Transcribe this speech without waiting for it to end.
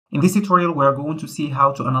In this tutorial, we are going to see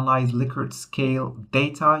how to analyze Likert scale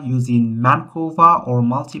data using MANCOVA or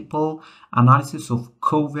multiple analysis of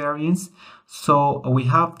covariance. So we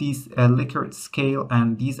have these Likert scale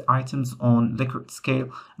and these items on Likert scale.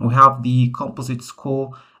 We have the composite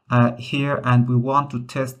score here, and we want to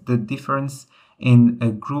test the difference in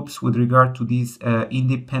groups with regard to these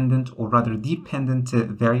independent or rather dependent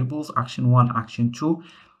variables, action 1, action 2.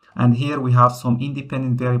 And here we have some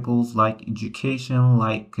independent variables like education,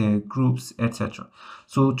 like groups, etc.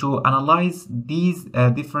 So to analyze these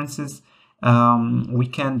differences, we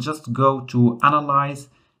can just go to analyze,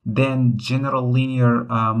 then general linear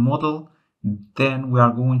model. Then we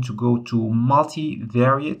are going to go to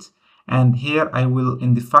multivariate. And here I will,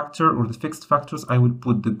 in the factor or the fixed factors, I will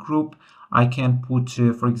put the group. I can put,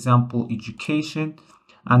 for example, education.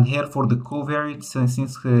 And here for the covariate, since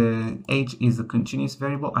age is a continuous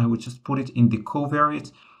variable, I would just put it in the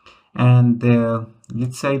covariate. And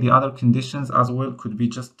let's say the other conditions as well could be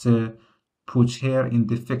just put here in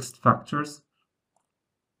the fixed factors.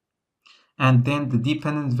 And then the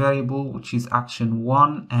dependent variable, which is action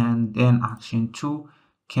 1 and then action 2,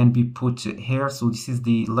 can be put here. So this is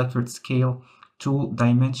the Likert scale, 2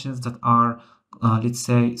 dimensions that are, let's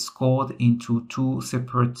say, scored into 2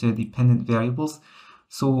 separate dependent variables.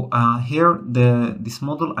 So here, this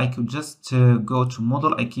model, I could just go to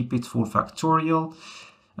model. I keep it for factorial,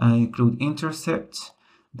 include intercept.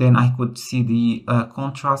 Then I could see the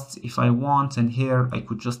contrast if I want. And here I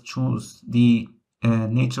could just choose the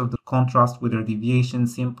nature of the contrast, whether deviation,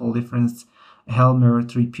 simple difference,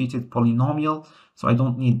 Helmholtz repeated polynomial. So I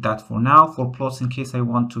don't need that for now. For plots, in case I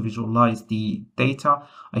want to visualize the data,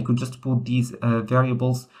 I could just put these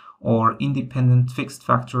variables or independent fixed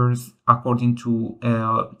factors according to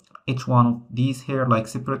each one of these here, like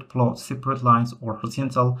separate plots, separate lines, or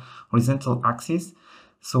horizontal axis.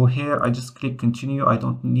 So here I just click continue. I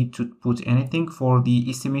don't need to put anything. For the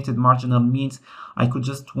estimated marginal means, I could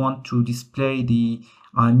just want to display the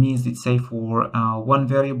means, let's say, for one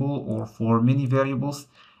variable or for many variables.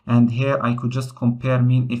 And here I could just compare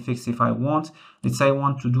mean effects if I want. Let's say I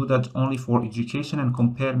want to do that only for education and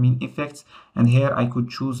compare mean effects. And here I could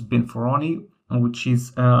choose Benhima, which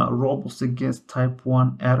is robust against type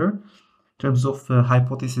 1 error in terms of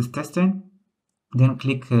hypothesis testing. Then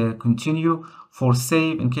click continue. For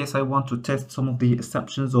save, in case I want to test some of the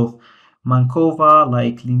assumptions of MANCOVA,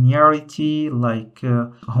 like linearity, like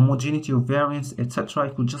homogeneity of variance, etc. I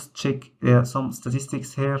could just check some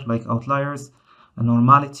statistics here, like outliers,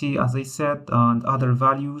 normality, as I said, and other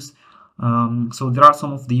values. So there are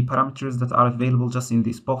some of the parameters that are available just in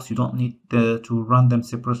this box. You don't need to run them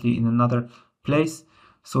separately in another place.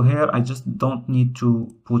 So here I just don't need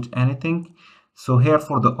to put anything. So here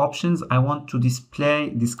for the options, I want to display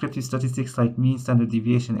descriptive statistics like mean, standard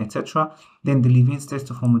deviation, etc. Then the Levene's test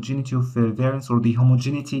of homogeneity of variance, or the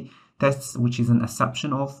homogeneity tests, which is an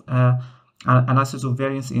assumption of analysis of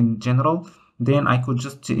variance in general. Then I could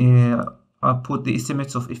just put the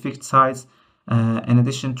estimates of effect size in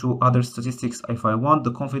addition to other statistics if I want.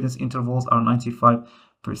 The confidence intervals are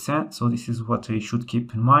 95%, so this is what I should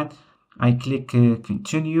keep in mind. I click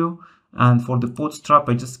continue, and for the bootstrap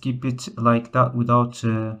I just keep it like that without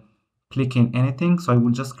clicking anything. So I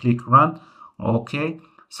will just click run. Okay,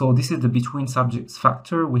 so this is the between subjects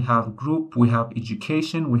factor. We have group, we have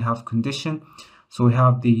education, we have condition. So we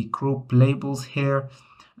have the group labels here,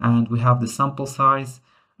 and we have the sample size.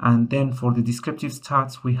 And then for the descriptive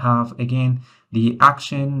stats, we have again the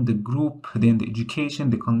action, the group, then the education,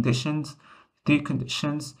 the conditions,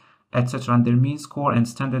 etc., and their mean score and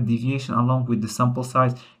standard deviation along with the sample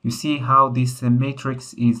size. You see how this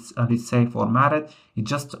matrix is, let's say, formatted. It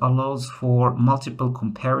just allows for multiple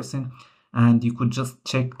comparison, and you could just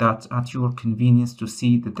check that at your convenience to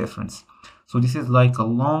see the difference. So this is like a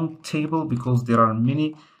long table because there are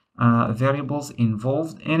many variables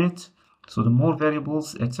involved in it. So the more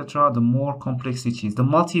variables, etc., the more complex it is. The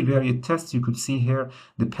multivariate test, you could see here,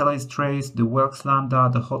 the Pele's trace, the Wilks lambda,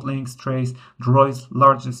 the Hotling's trace, Roy's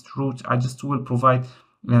largest root. I just will provide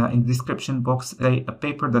in the description box a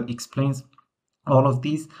paper that explains all of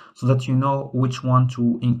these so that you know which one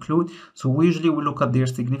to include. So we usually will look at their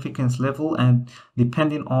significance level, and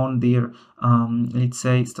depending on their, let's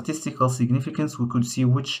say, statistical significance, we could see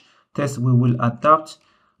which test we will adapt.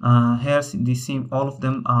 Here they seem all of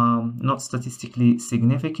them not statistically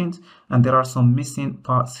significant, and there are some missing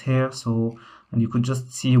parts here. So, and you could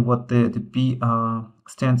just see what the P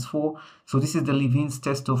stands for. So this is the Levene's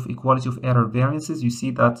test of equality of error variances. You see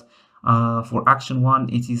that for action 1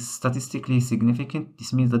 it is statistically significant.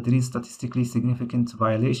 This means that there is statistically significant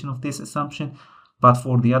violation of this assumption. But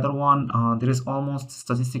for the other one, there is almost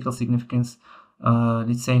statistical significance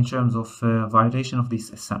let's say in terms of validation of this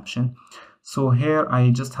assumption. So here I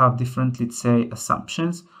just have different, let's say,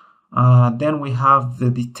 assumptions. Then we have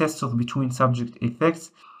the test of between subject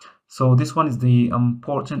effects. So this one is the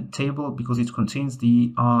important table because it contains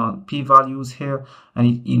the p-values here, and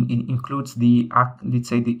it includes the, let's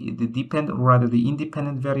say, the dependent, or rather the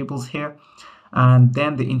independent variables here, and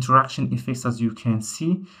then the interaction effects, as you can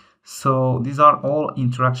see. So these are all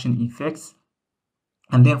interaction effects.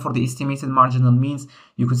 And then for the estimated marginal means,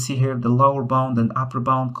 you could see here the lower bound and upper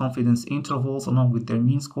bound confidence intervals along with their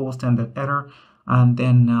mean score, standard error, and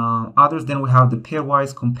then others. Then we have the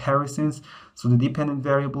pairwise comparisons. So the dependent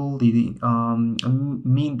variable, the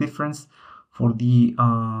mean difference for the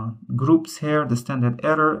groups here, the standard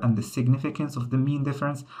error, and the significance of the mean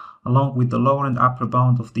difference, along with the lower and upper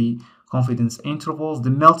bound of the confidence intervals. The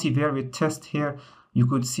multivariate test here, you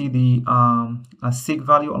could see the sig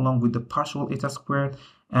value along with the partial eta squared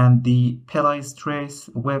and the Pele's trace,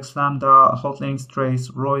 Webb's lambda, Hoteling's trace,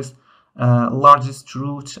 Roy's largest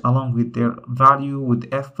root along with their value, with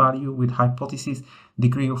F value, with hypothesis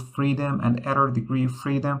degree of freedom and error degree of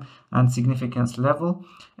freedom and significance level.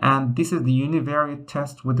 And this is the univariate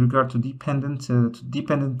test with regard to dependent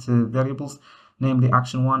variables, namely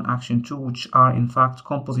action 1, action 2, which are in fact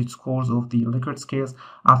composite scores of the Likert scales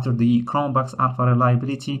after the Cronbach's alpha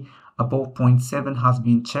reliability above 0.7 has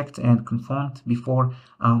been checked and confirmed before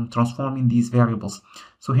transforming these variables.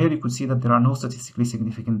 So here you could see that there are no statistically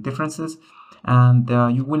significant differences, and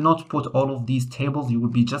you will not put all of these tables. You will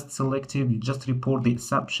be just selective, you just report the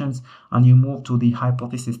assumptions, and you move to the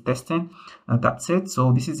hypothesis testing. That's it.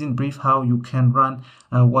 So this is in brief how you can run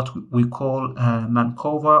what we call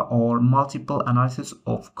MANCOVA, or multiple analysis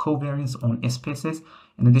of covariance on spaces,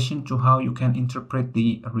 in addition to how you can interpret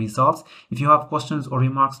the results. If you have questions or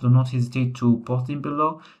remarks, do not hesitate to post them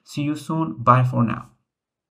below. See you soon. Bye for now.